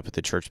family had been up at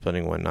the church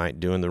building one night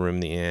doing the Room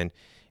in the Inn,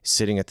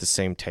 sitting at the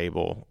same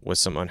table with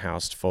some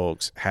unhoused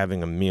folks,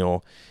 having a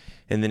meal.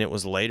 And then it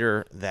was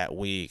later that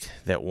week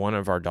that one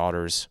of our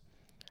daughters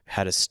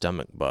had a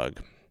stomach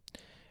bug.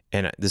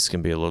 And this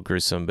can be a little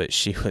gruesome, but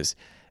she was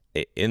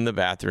in the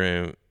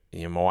bathroom.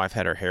 My wife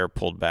had her hair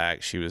pulled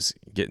back. She was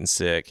getting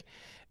sick.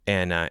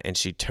 And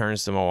she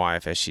turns to my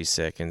wife as she's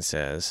sick and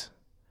says,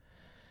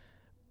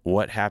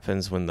 "What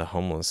happens when the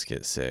homeless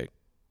get sick?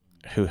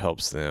 Who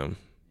helps them?"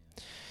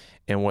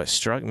 And what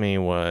struck me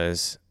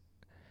was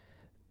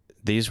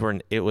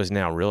it was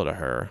now real to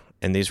her.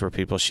 And these were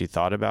people she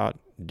thought about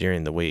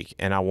during the week.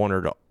 And I want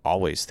her to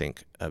always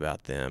think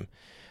about them.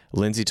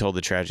 Lindsay told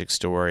the tragic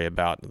story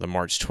about the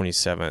March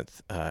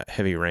 27th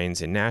heavy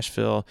rains in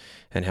Nashville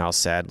and how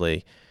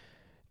sadly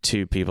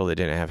 2 people that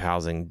didn't have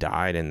housing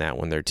died in that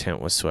when their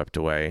tent was swept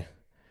away.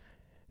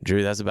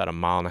 Drew, that's about 1.5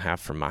 miles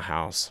from my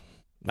house.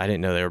 I didn't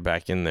know they were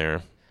back in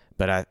there.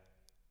 But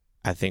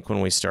I think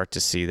when we start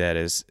to see that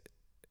as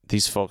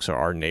these folks are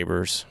our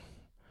neighbors,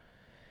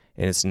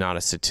 and it's not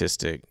a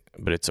statistic,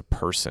 but it's a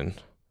person.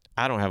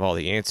 I don't have all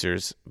the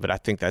answers, but I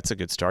think that's a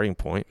good starting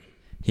point.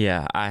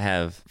 Yeah, I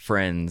have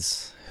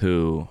friends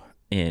who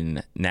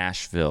in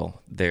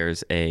Nashville,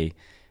 there's a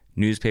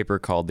newspaper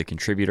called The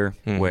Contributor,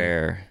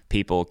 where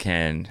people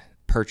can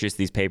purchase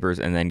these papers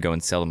and then go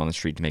and sell them on the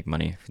street to make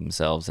money for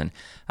themselves. And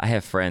I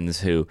have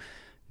friends who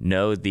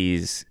know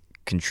these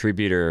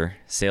Contributor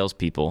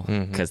salespeople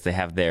because they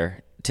have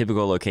their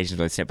typical locations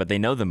where they stand, but they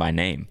know them by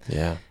name.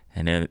 Yeah.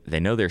 And they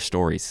know their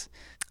stories.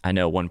 I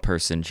know one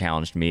person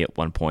challenged me at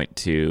one point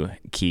to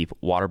keep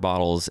water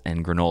bottles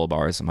and granola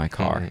bars in my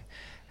car.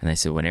 And they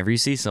said, whenever you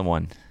see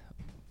someone,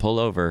 pull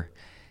over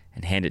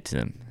and hand it to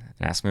them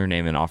and ask them their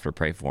name and offer to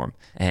pray for them.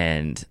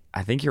 And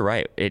I think you're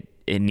right.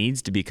 It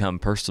needs to become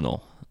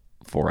personal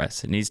for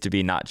us. It needs to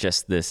be not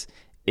just this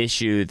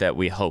issue that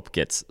we hope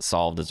gets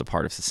solved as a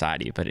part of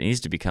society, but it needs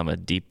to become a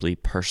deeply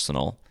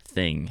personal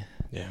thing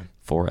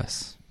for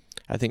us.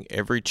 I think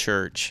every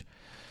church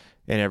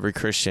and every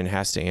Christian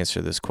has to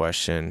answer this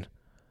question: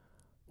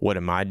 what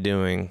am I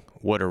doing?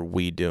 What are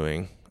we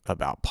doing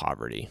about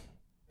poverty?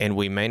 And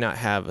we may not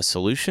have a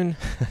solution,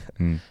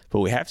 but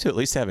we have to at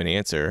least have an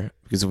answer,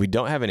 because if we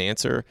don't have an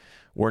answer,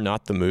 we're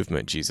not the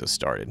movement Jesus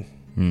started.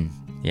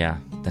 Yeah,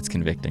 that's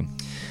convicting.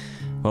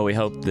 Well, we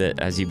hope that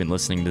as you've been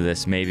listening to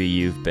this, maybe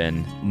you've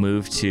been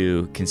moved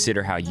to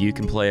consider how you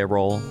can play a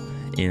role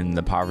in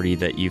the poverty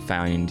that you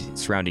find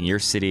surrounding your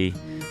city,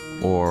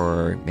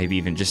 or maybe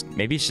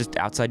it's just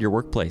outside your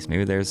workplace.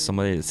 Maybe there's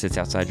somebody that sits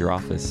outside your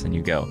office and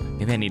you go,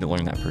 maybe I need to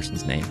learn that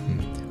person's name.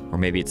 Or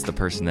maybe it's the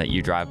person that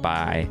you drive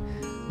by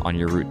on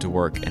your route to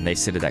work and they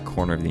sit at that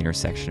corner of the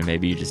intersection, and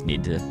maybe you just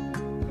need to,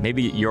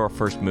 maybe your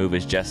first move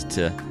is just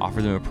to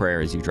offer them a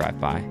prayer as you drive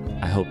by.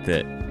 I hope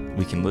that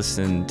we can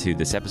listen to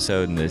this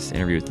episode and this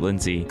interview with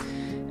Lindsay,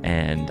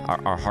 and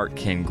our heart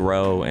can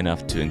grow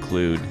enough to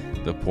include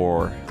the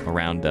poor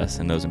around us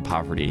and those in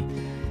poverty,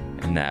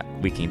 and that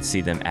we can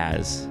see them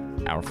as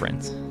our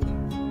friends.